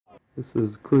This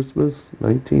is Christmas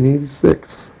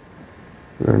 1986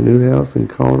 in our new house in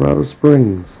Colorado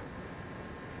Springs.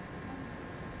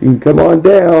 You can come on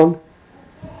down.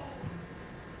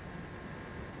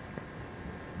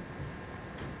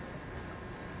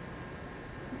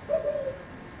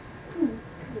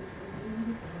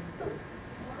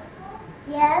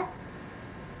 Yes?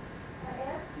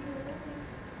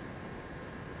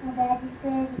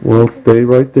 Well, stay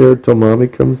right there till Mommy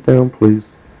comes down, please.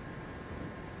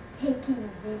 Taking a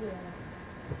video.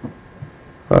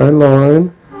 Hi,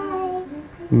 Lauren. Hi.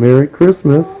 Merry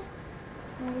Christmas.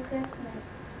 Merry Christmas.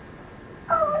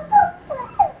 Oh, it's a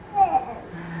present.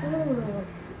 Ooh.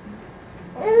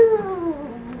 Ooh.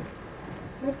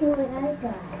 Look at what I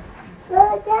got.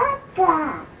 Look what I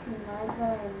got.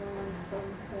 Michael and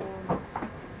Mom's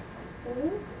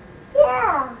friends.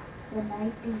 Yeah. The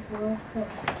night before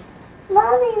Christmas.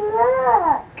 Mommy,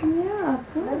 look. Yeah,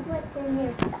 cool. Look what's in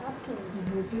your stocking.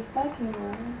 Here's your stocking,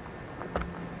 Lauren.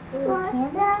 What's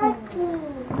stocking?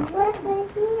 What's in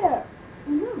here?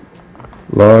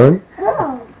 Lauren, Go.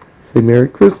 say Merry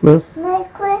Christmas. Merry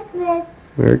Christmas.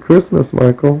 Merry Christmas,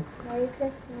 Michael. Merry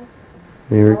Christmas.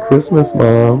 Merry Christmas,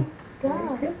 Mom. Go.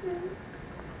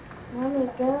 Mommy,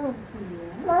 go.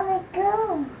 Mommy,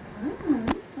 go.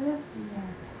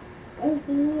 In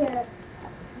here.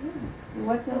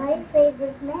 What's My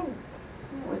favorite men.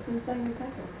 What's inside your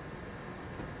packet?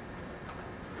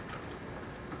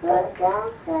 Look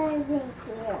outside in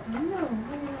here.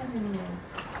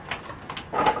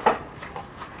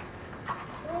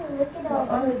 Oh, look at all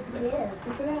those gifts.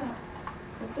 Look it out.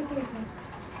 What's the gift?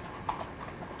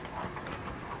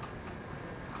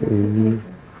 Mm-hmm.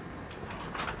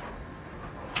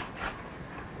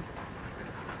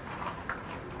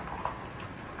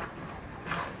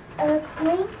 A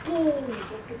Slinky.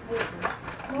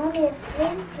 Mommy, a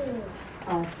Slinky. A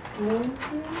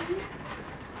Slinky?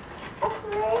 A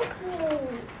Slinky.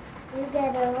 You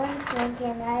got a orange Slinky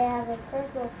and I have a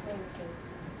purple Slinky.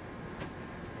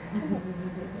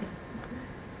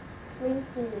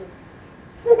 Slinkies.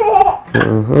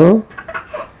 Uh-huh.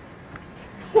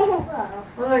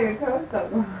 Oh, your coat's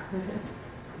up.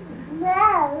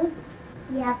 No.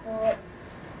 Yeah, but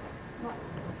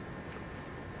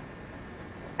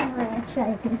I'm going to try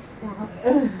this out.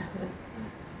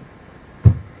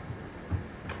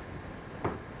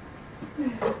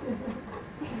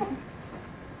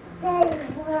 Daddy,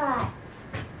 what?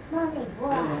 Mommy,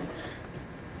 what?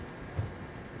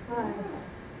 What?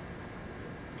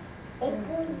 It's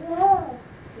a rose.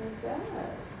 It does.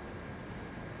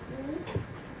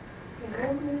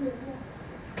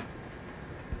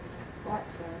 Watch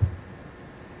that.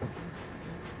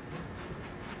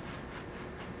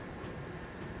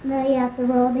 No, you have to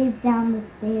roll these down the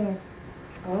stairs.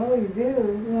 Oh, you do?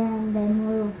 Yeah, and then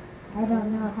move. I don't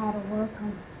know how to work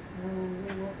them.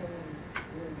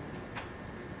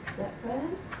 That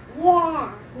fun?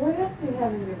 Yeah. What else do you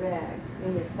have in your bag? In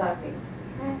your stocking?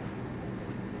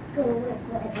 Go with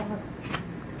whatever.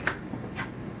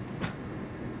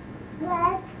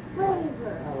 Black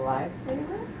flavor. A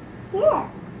lifesaver? Yeah.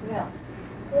 Yeah.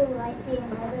 Oh, I see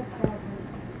another present.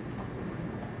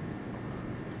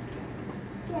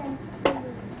 Yeah.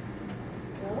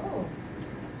 Oh.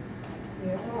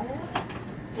 Here it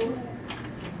is.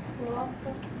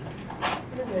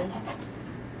 You're good.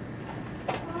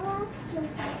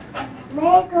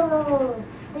 Legos.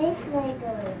 Space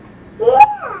Legos.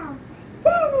 Yeah.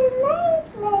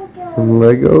 Legos. Some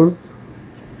Legos?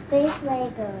 Space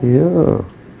Legos. Yeah.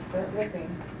 Start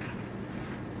ripping.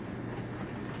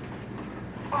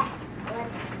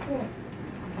 What's this?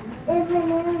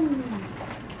 M&M's.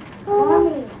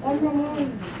 Mommy,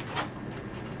 M&M's.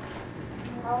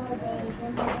 Holidays,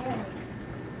 M&M's.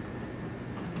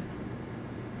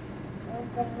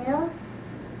 Anything else?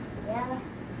 Yeah.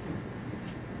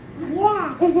 Yeah.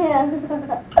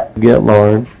 Get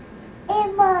Lauren.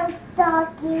 In my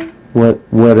stocking.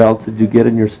 What else did you get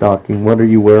in your stocking? What are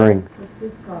you wearing? What's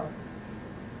this called?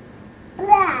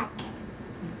 Black.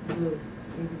 Blue.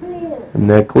 Blue. A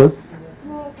necklace?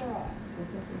 Necklace.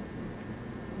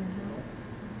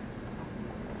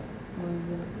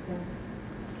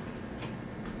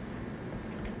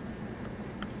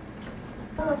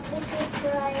 Oh, this is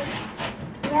my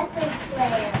record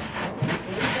player.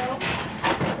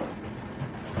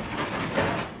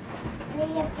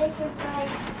 Need a Fisher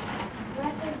Price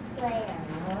record player.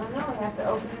 I don't know. I have to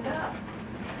open it up.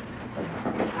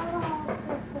 Oh,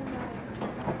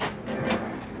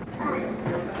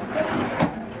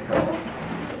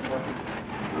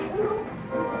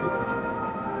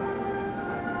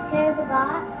 here's the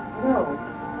box. No.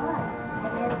 What? I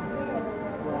didn't see it.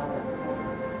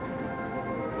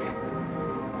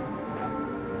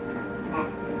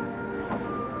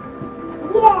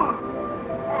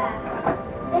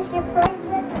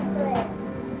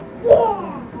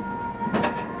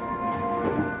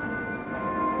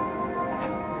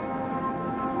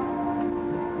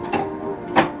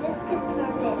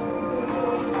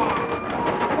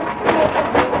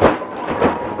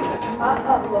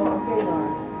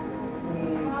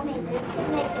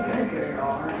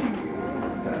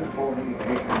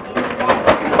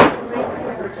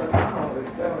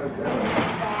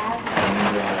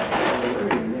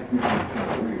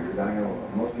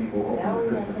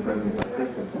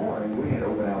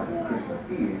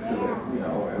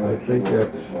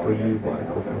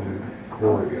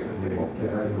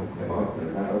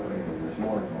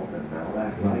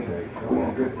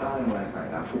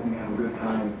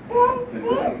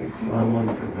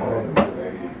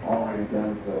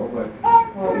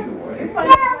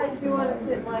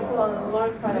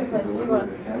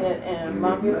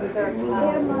 Mommy will be there.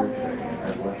 Here, Mommy and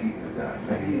Dad.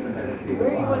 Where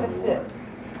do you want to sit?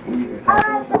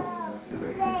 Awesome.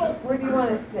 Great. Where do you want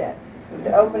to sit? To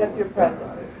open up your present.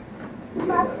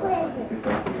 My present.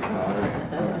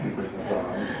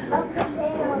 Up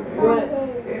there,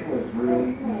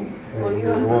 Well, you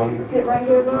want to sit right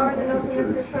here, Lauren, and open up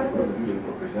your present?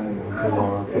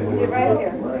 Sit right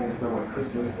here. You want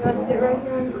to sit right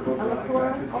here on the floor,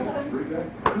 open?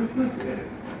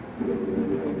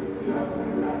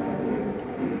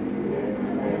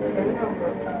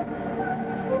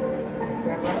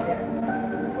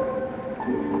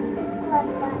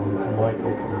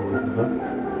 Michael from Elizabeth.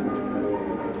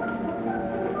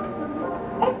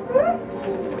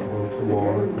 One to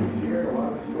Laura from here.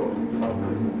 One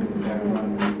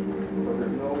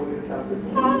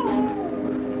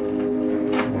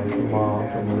to Mom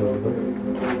from Elizabeth.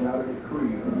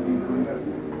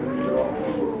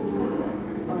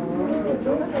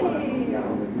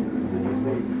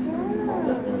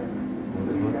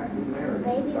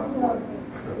 Baby clothes.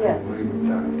 Yes.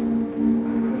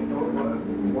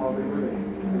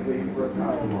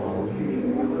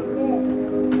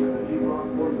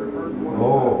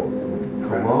 Oh,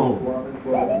 cologne.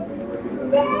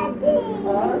 Daddy!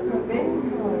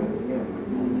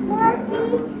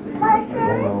 I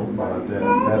don't know about that.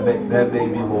 That may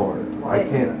be Lauren. I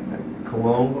can't.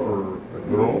 Cologne for a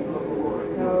girl?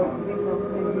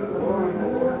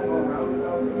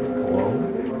 Cologne?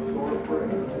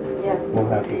 Yes. We'll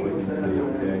have to wait and see,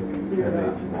 okay? That may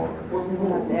be Lauren.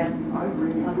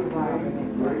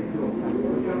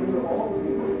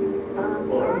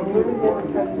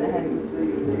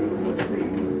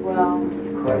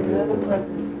 Well, another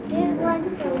present. Here's one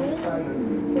for me.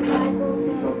 The Bible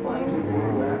I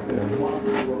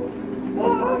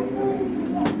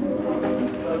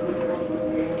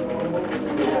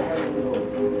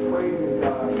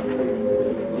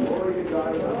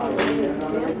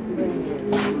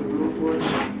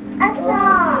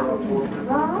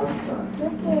saw.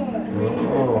 Look at it.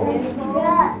 Oh,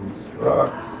 Yeah.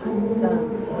 truck.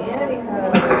 Candy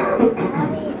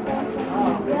Mommy,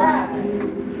 yeah. Yeah.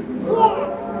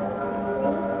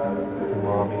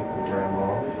 Mommy and Grandma.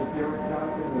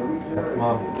 That's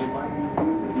Mommy.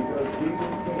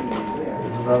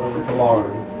 There's another one for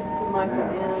Lauren.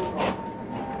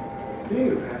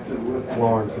 That's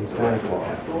Lauren from Santa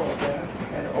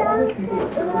Claus.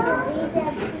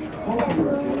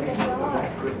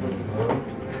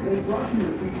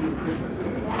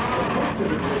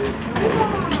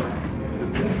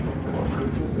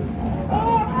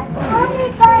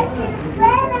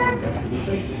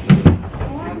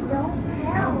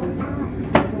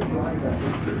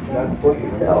 That's what you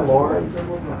tell Lauren.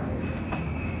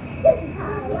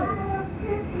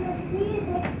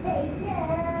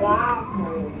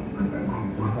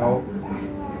 Some help.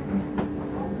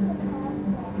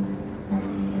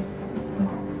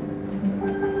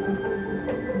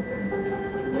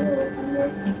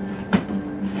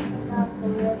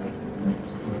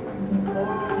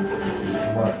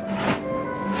 What?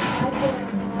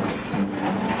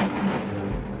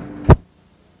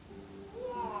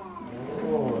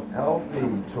 Oh, an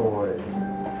Elfie toy.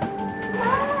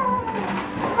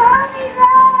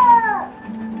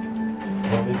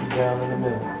 I'll be down in a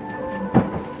minute.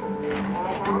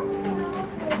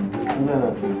 Just a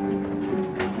minute.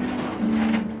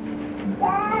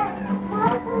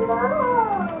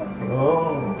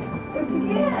 Oh. What'd you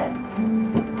get?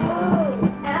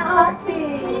 Oh,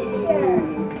 Alfie!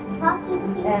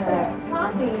 And a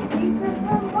talking teacher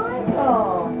from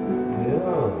Michael.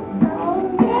 Yeah.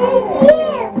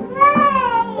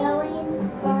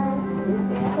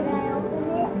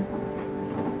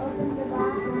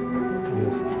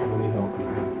 Yes, let me help you.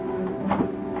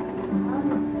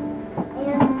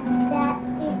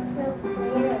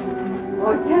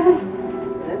 Well, yes.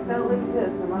 That's how it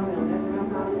exists. The mommy will never know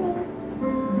how to do it.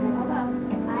 Hold on.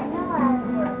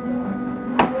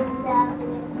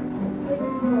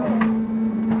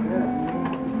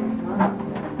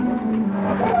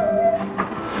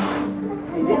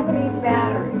 You never need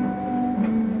batteries.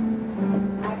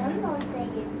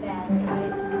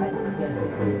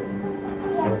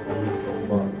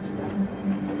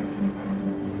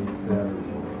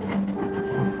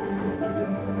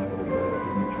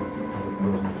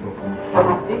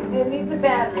 It needs a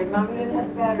battery. Mommy didn't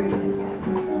have batteries in yet.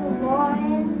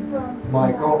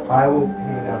 Michael, I will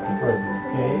hand out the presents,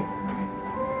 okay?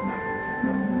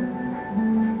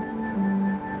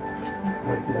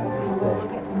 What did I just say?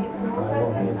 I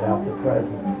will hand out the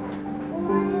presents.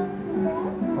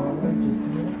 All right, just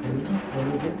a minute, please. Let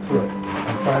me get to it.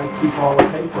 I'm trying to keep all the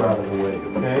paper out of the way,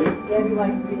 okay? Debbie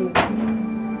likes reading.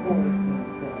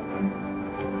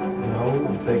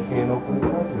 they can't open the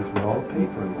presents with all the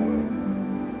paper in the way.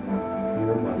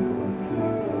 Peter, Michael, and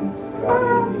Steve, and Scotty,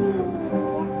 and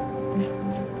Ethan.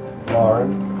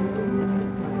 Lauren.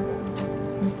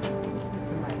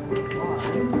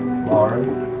 Lauren,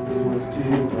 this one's to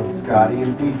you, from Scotty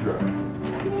and Deidre.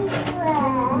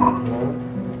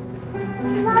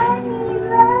 Mommy,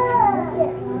 look!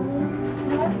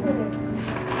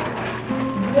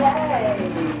 Yay!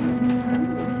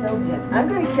 I'm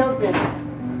going to kill Jenny.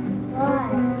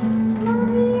 Why?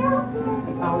 Mommy, open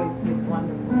She always is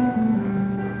wonderful.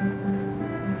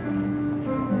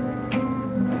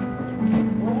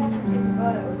 What happened to the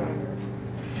photos on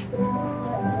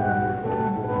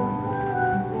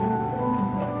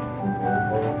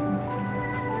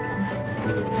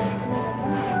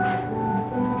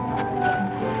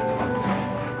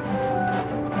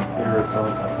Here it's on,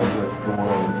 I think that's the one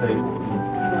on the table.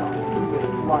 No,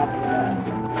 it's watch that.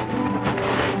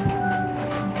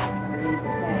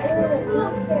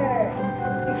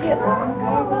 Teacher.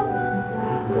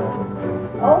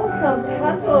 Oh, something.